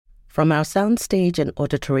From our soundstage and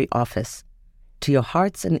auditory office to your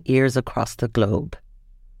hearts and ears across the globe,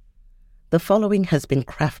 the following has been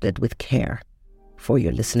crafted with care for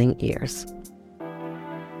your listening ears.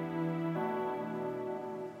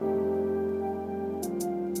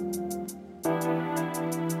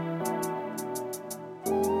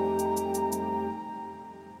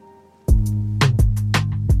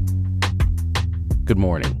 Good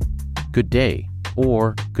morning, good day,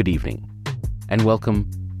 or good evening, and welcome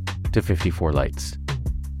to 54 Lights.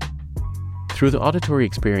 Through the auditory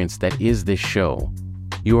experience that is this show,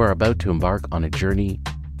 you are about to embark on a journey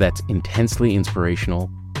that's intensely inspirational,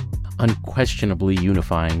 unquestionably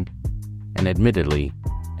unifying, and admittedly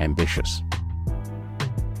ambitious.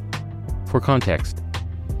 For context,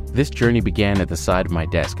 this journey began at the side of my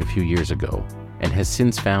desk a few years ago and has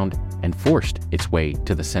since found and forced its way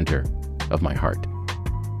to the center of my heart.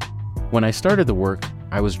 When I started the work,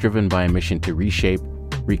 I was driven by a mission to reshape,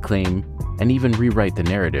 reclaim, and even rewrite the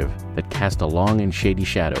narrative that cast a long and shady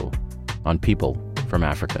shadow on people from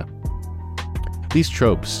Africa. These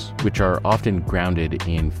tropes, which are often grounded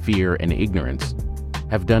in fear and ignorance,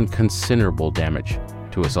 have done considerable damage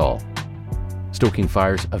to us all, stoking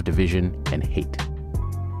fires of division and hate.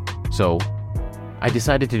 So, I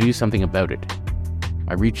decided to do something about it.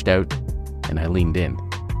 I reached out and I leaned in.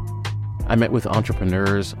 I met with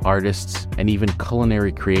entrepreneurs, artists, and even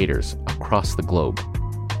culinary creators across the globe,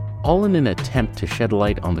 all in an attempt to shed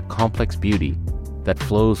light on the complex beauty that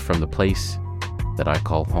flows from the place that I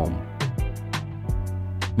call home.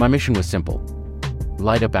 My mission was simple: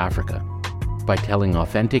 light up Africa by telling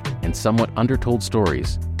authentic and somewhat undertold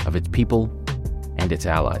stories of its people and its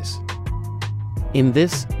allies. In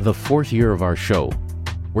this, the fourth year of our show,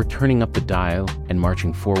 we're turning up the dial and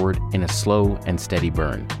marching forward in a slow and steady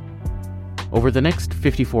burn. Over the next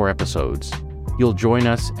 54 episodes, you'll join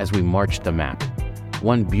us as we march the map,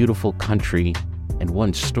 one beautiful country and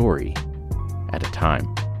one story at a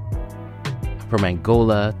time. From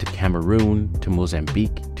Angola to Cameroon to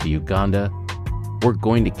Mozambique to Uganda, we're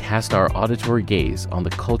going to cast our auditory gaze on the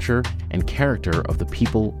culture and character of the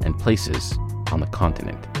people and places on the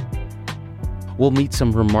continent. We'll meet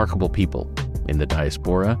some remarkable people in the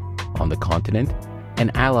diaspora, on the continent,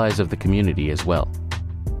 and allies of the community as well.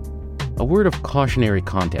 A word of cautionary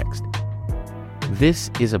context.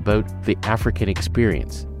 This is about the African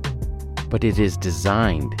experience, but it is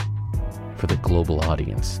designed for the global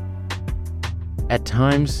audience. At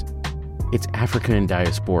times, it's Africa in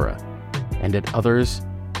diaspora, and at others,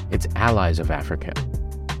 it's allies of Africa.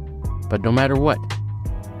 But no matter what,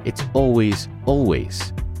 it's always,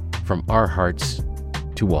 always from our hearts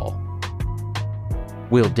to all.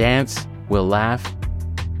 We'll dance, we'll laugh,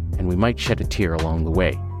 and we might shed a tear along the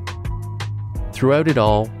way. Throughout it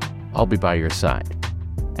all, I'll be by your side.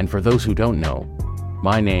 And for those who don't know,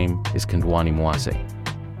 my name is Kandwani Mwase,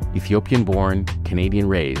 Ethiopian-born,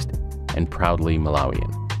 Canadian-raised, and proudly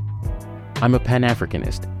Malawian. I'm a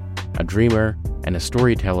Pan-Africanist, a dreamer, and a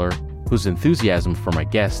storyteller whose enthusiasm for my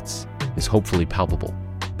guests is hopefully palpable,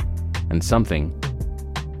 and something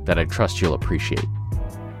that I trust you'll appreciate.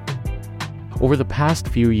 Over the past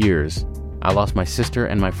few years, I lost my sister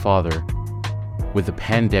and my father, with the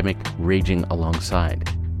pandemic raging alongside.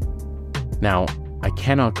 Now, I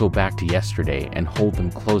cannot go back to yesterday and hold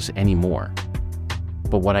them close anymore.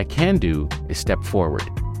 But what I can do is step forward,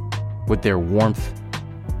 with their warmth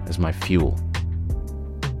as my fuel.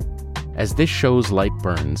 As this show's light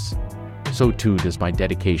burns, so too does my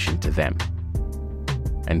dedication to them.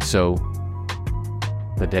 And so,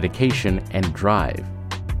 the dedication and drive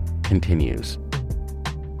continues.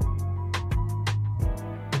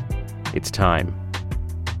 It's time.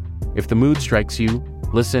 If the mood strikes you,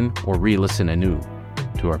 listen or re-listen anew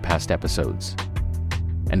to our past episodes.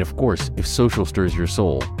 And of course, if social stirs your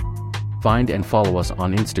soul, find and follow us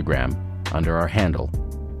on Instagram under our handle,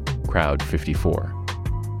 Crowd54.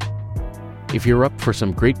 If you're up for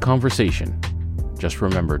some great conversation, just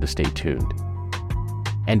remember to stay tuned.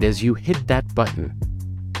 And as you hit that button,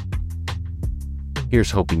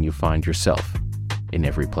 here's hoping you find yourself in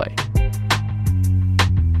every play.